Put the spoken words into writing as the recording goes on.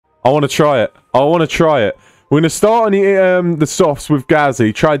I want to try it. I want to try it. We're going to start on the softs with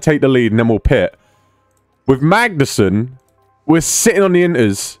Gazzy, try and take the lead, and then we'll pit. With Magnussen, we're sitting on the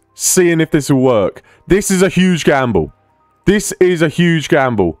inters, seeing if this will work. This is a huge gamble. This is a huge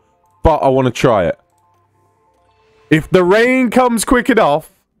gamble, but I want to try it. If the rain comes quick enough,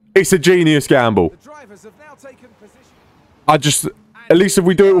 it's a genius gamble. At least if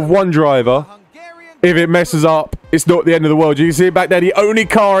we do it with one driver, if it messes up, it's not the end of the world. You can see it back there, the only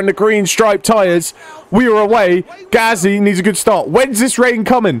car in the green striped tyres. We are away. Gazzy needs a good start. When's this rain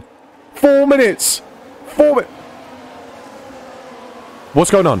coming? 4 minutes. 4 minutes.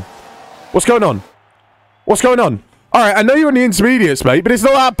 What's going on? What's going on? What's going on? Alright, I know you're in the intermediates, mate, but it's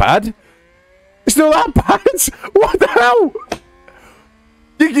not that bad. It's not that bad. What the hell?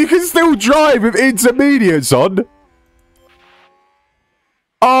 You can still drive with intermediates on.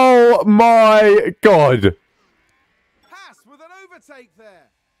 Oh my god.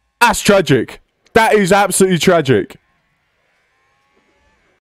 That's tragic. That is absolutely tragic.